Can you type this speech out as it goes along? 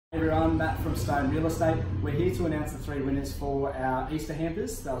Hey everyone, Matt from Stone Real Estate. We're here to announce the 3 winners for our Easter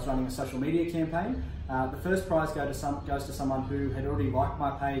hampers. I was running a social media campaign. The first prize goes to someone who had already liked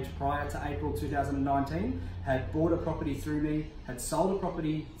my page prior to April 2019, had bought a property through me, had sold a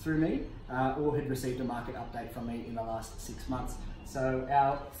property through me, or had received a market update from me in the last 6 months. So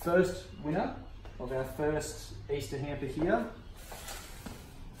our first winner of our first Easter hamper here,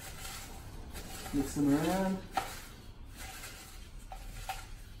 mix them around.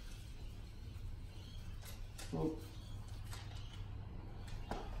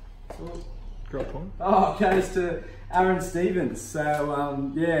 Drop one. Oh, goes to Aaron Stevens.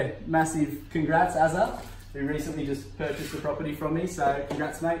 So yeah, massive congrats, Azza, who recently just purchased the property from me. So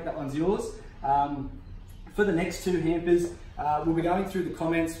congrats, mate, that one's yours. For the next 2 hampers, we'll be going through the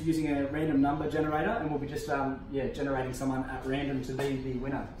comments using a random number generator, and we'll be just generating someone at random to be the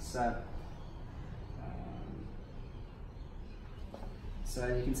winner. So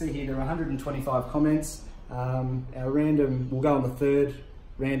you can see here there are 125 comments. Our random will go on the 3rd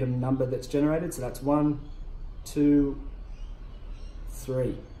random number that's generated, so that's 1, 2,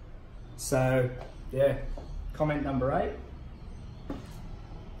 3. So yeah, comment number 8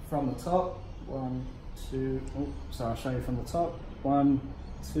 from the top. 1, 2. Oh, sorry, I'll show you from the top. 1,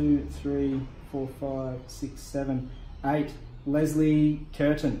 2, 3, 4, 5, 6, 7, 8. Leslie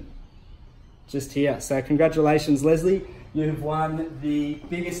Curtin, just here. So congratulations, Leslie. You've won the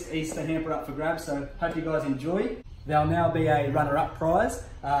biggest Easter hamper up for grabs, so hope you guys enjoy. There'll now be a runner-up prize.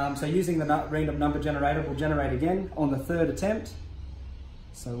 So using the random number generator, we'll generate again on the 3rd attempt.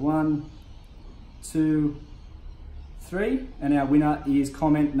 So 1, 2, 3, and our winner is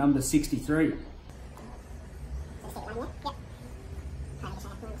comment number 63.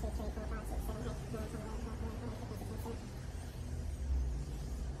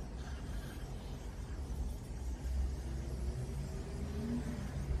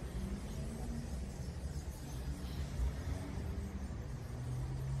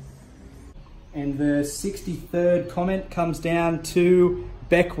 And the 63rd comment comes down to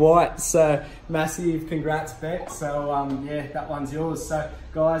Beck White. So massive congrats, Beck. So yeah, that one's yours. So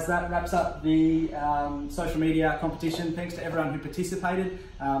guys, that wraps up the social media competition. Thanks to everyone who participated.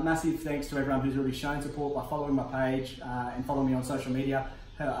 Massive thanks to everyone who's already shown support by following my page and following me on social media.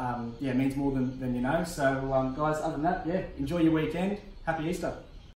 Yeah, it means more than you know. So guys, other than that, yeah, enjoy your weekend. Happy Easter.